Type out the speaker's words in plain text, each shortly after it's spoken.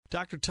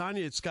Dr.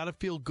 Tanya, it's got to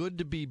feel good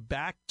to be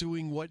back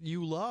doing what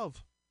you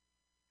love.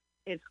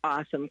 It's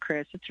awesome,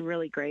 Chris. It's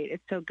really great.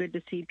 It's so good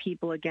to see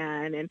people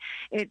again.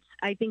 And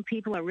I think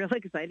people are really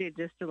excited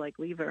just to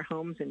leave their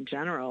homes in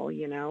general,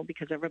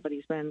 because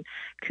everybody's been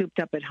cooped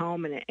up at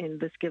home, and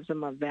this gives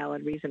them a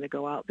valid reason to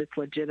go out that's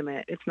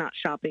legitimate. It's not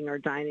shopping or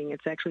dining.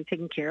 It's actually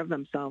taking care of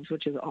themselves,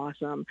 which is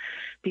awesome.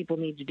 People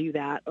need to do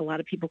that. A lot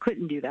of people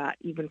couldn't do that,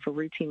 even for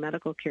routine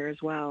medical care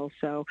as well.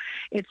 So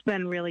it's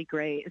been really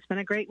great. It's been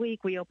a great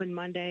week. We opened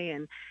Monday,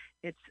 and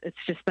it's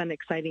just been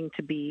exciting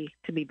to be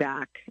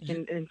back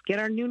and get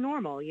our new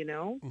normal,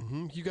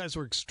 Mm-hmm. You guys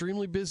were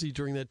extremely busy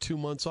during that 2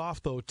 months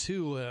off, though,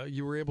 too.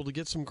 You were able to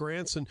get some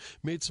grants and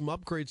made some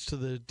upgrades to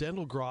the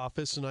dental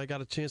office, and I got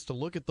a chance to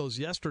look at those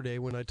yesterday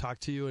when I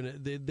talked to you,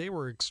 and they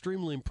were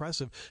extremely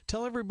impressive.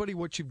 Tell everybody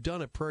what you've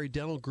done at Prairie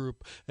Dental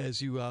Group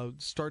as you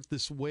start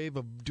this wave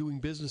of doing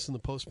business in the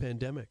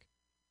post-pandemic.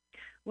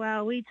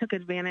 Well, we took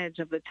advantage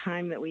of the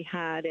time that we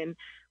had, and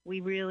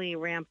we really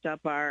ramped up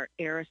our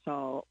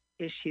aerosol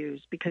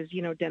issues because,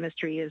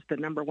 dentistry is the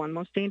number one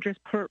most dangerous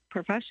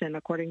profession,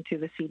 according to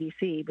the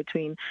CDC,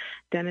 between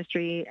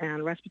dentistry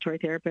and respiratory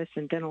therapists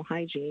and dental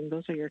hygiene.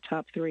 Those are your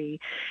top three.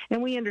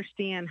 And we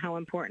understand how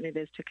important it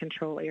is to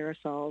control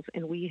aerosols,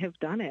 and we have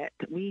done it.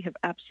 We have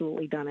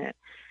absolutely done it.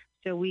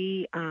 So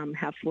we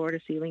have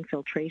floor-to-ceiling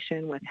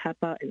filtration with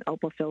HEPA and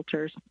OPA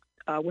filters.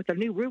 With a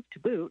new roof to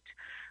boot,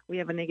 we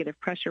have a negative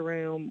pressure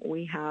room.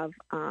 We have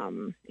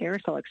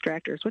aerosol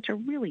extractors, which are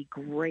really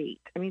great.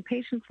 I mean,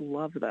 patients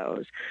love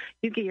those.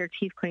 You get your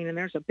teeth cleaned, and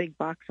there's a big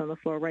box on the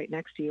floor right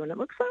next to you, and it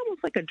looks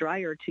almost like a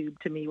dryer tube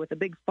to me with a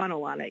big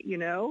funnel on it,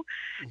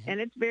 Mm-hmm.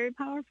 And it's very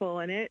powerful,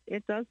 and it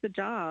does the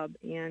job.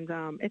 And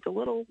it's a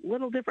little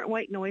different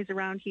white noise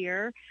around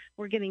here.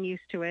 We're getting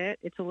used to it.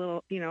 It's a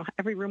little,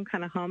 every room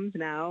kind of hums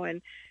now,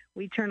 and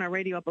we turn our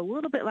radio up a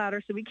little bit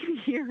louder so we can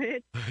hear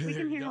it. We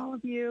can hear all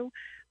of you.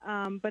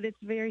 But it's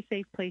a very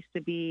safe place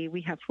to be.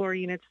 We have floor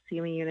units,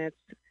 ceiling units,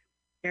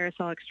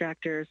 aerosol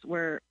extractors.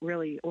 We're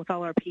really, with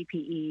all our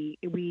PPE,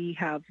 we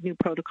have new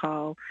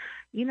protocol.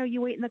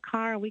 You wait in the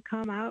car, we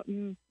come out,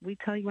 and we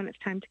tell you when it's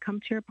time to come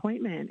to your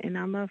appointment. And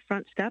on the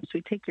front steps,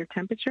 we take your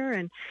temperature,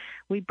 and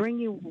we bring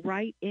you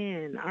right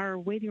in. Our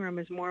waiting room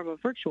is more of a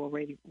virtual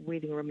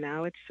waiting room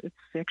now. It's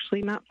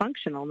actually not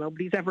functional.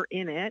 Nobody's ever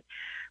in it.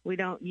 We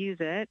don't use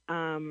it.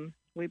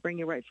 We bring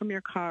you right from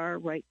your car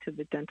right to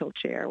the dental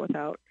chair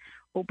without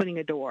opening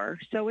a door.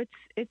 So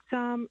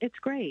it's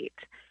great.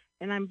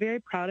 And I'm very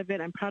proud of it.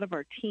 I'm proud of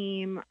our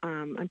team.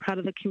 I'm proud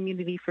of the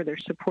community for their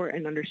support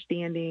and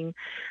understanding.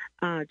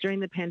 During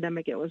the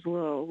pandemic, it was a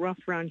little rough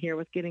around here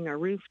with getting our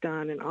roof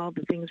done and all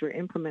the things we're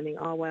implementing,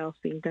 all while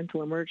seeing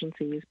dental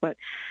emergencies. But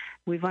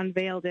we've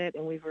unveiled it,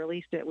 and we've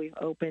released it. We've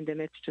opened,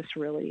 and it's just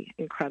really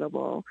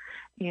incredible.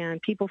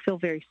 And people feel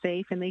very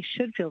safe, and they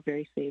should feel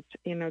very safe.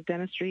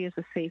 Dentistry is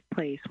a safe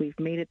place. We've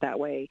made it that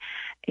way.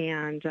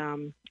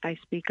 And I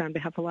speak on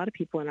behalf of a lot of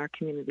people in our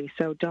community.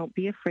 So don't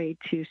be afraid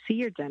to see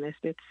your dentist.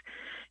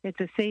 It's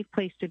a safe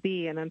place to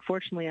be. And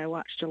unfortunately, I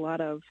watched a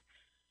lot of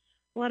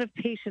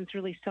patients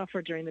really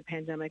suffer during the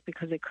pandemic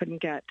because they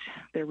couldn't get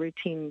their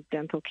routine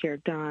dental care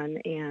done.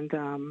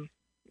 And,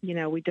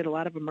 we did a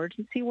lot of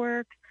emergency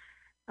work.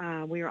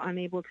 We were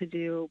unable to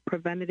do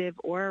preventative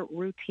or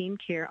routine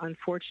care,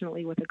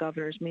 unfortunately, with the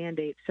governor's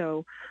mandate.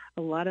 So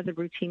a lot of the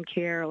routine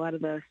care, a lot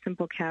of the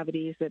simple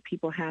cavities that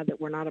people had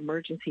that were not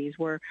emergencies,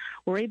 we're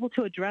able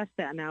to address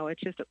that now.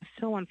 It's just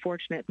so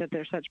unfortunate that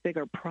there's such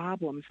bigger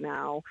problems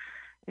now.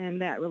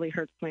 And that really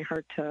hurts my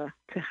heart to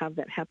have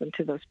that happen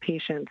to those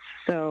patients.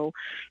 So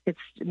it's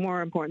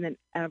more important than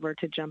ever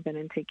to jump in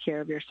and take care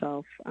of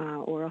yourself,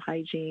 oral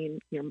hygiene,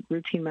 your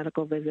routine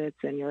medical visits,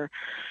 and your,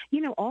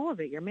 all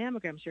of it, your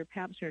mammograms, your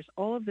pap smears,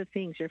 all of the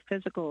things, your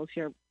physicals,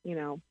 your,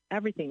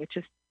 everything. It's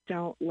just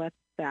don't let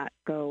that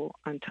go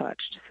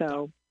untouched.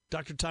 So.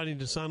 Dr. Tanya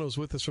DeSano is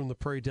with us from the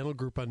Prairie Dental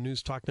Group on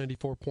News Talk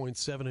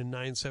 94.7 and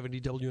 970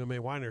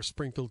 WMAY in our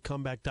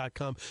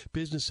SpringfieldComeback.com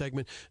business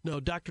segment. Now,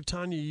 Dr.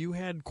 Tanya, you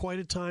had quite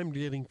a time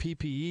getting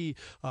PPE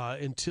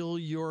until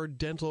your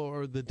dental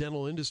or the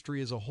dental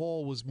industry as a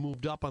whole was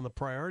moved up on the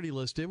priority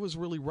list. It was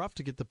really rough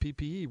to get the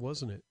PPE,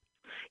 wasn't it?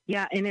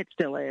 Yeah, and it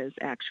still is,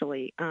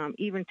 actually.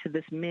 Even to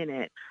this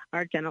minute,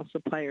 our dental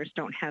suppliers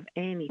don't have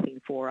anything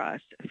for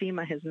us.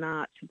 FEMA has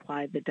not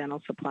supplied the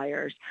dental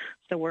suppliers,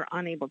 so we're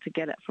unable to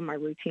get it from our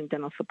routine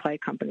dental supply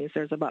companies.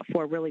 There's about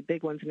 4 really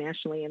big ones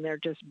nationally, and they're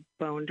just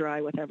bone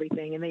dry with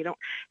everything, and they don't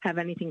have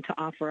anything to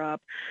offer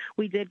up.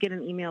 We did get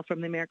an email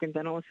from the American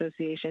Dental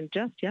Association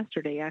just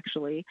yesterday,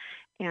 actually,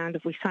 and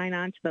if we sign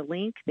on to the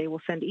link, they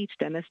will send each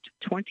dentist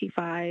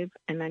 25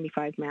 and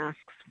 95 masks,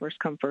 first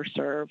come, first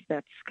serve.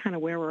 That's kind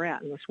of where we're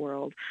at in this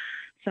world.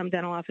 Some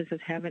dental offices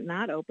haven't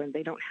not opened.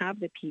 They don't have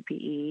the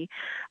PPE.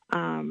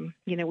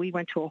 We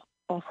went to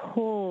a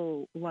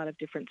whole lot of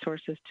different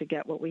sources to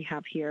get what we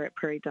have here at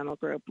Prairie Dental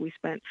Group. We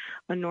spent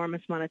an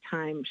enormous amount of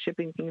time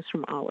shipping things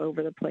from all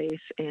over the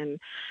place, and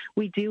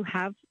we do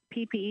have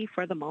PPE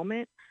for the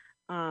moment.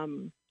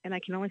 And I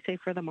can only say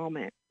for the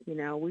moment,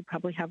 we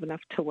probably have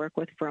enough to work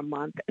with for a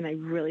month, and I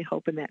really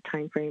hope in that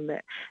time frame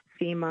that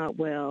FEMA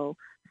will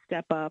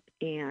step up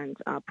and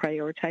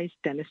prioritize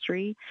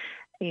dentistry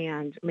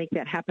and make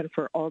that happen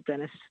for all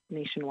dentists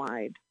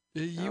nationwide.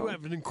 You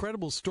have an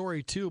incredible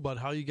story, too, about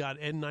how you got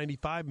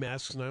N95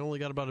 masks, and I only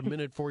got about a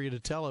minute for you to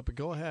tell it, but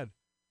go ahead.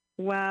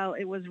 Well,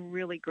 it was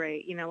really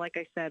great. Like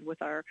I said,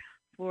 with our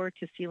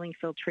floor-to-ceiling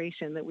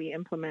filtration that we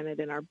implemented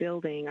in our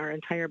building, our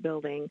entire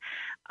building,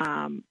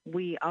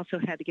 we also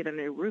had to get a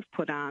new roof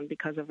put on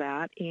because of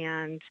that,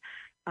 and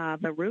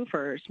the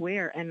roofers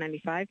wear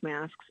N95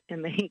 masks,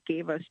 and they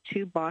gave us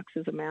 2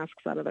 boxes of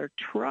masks out of their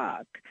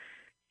truck.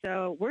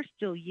 So we're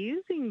still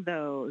using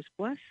those.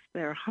 Bless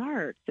their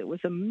hearts. It was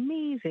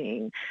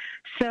amazing.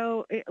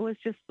 So it was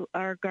just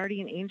our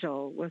guardian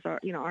angel was our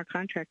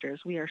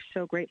contractors. We are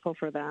so grateful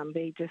for them.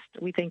 We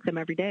thank them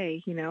every day,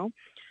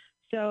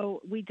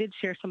 So we did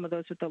share some of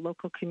those with the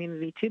local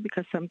community, too,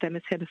 because some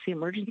dentists had to see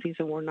emergencies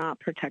and were not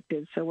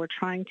protected. So we're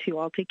trying to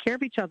all take care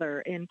of each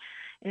other and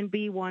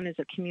be one as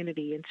a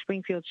community. And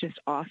Springfield's just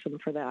awesome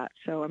for that.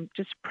 So I'm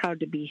just proud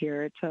to be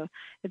here. It's a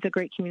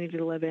great community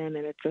to live in,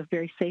 and it's a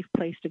very safe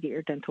place to get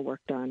your dental work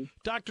done.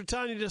 Dr.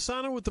 Tanya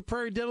DeSano with the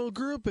Prairie Dental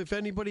Group. If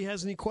anybody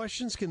has any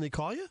questions, can they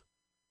call you?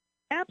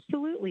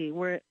 Absolutely.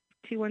 We're at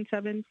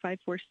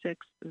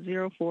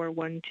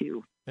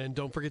 217-546-0412. And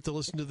don't forget to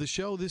listen to the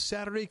show this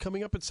Saturday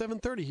coming up at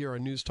 7:30 here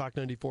on News Talk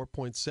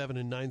 94.7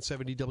 and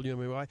 970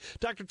 WMAY.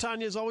 Dr.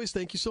 Tanya, as always,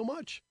 thank you so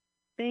much.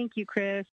 Thank you, Chris.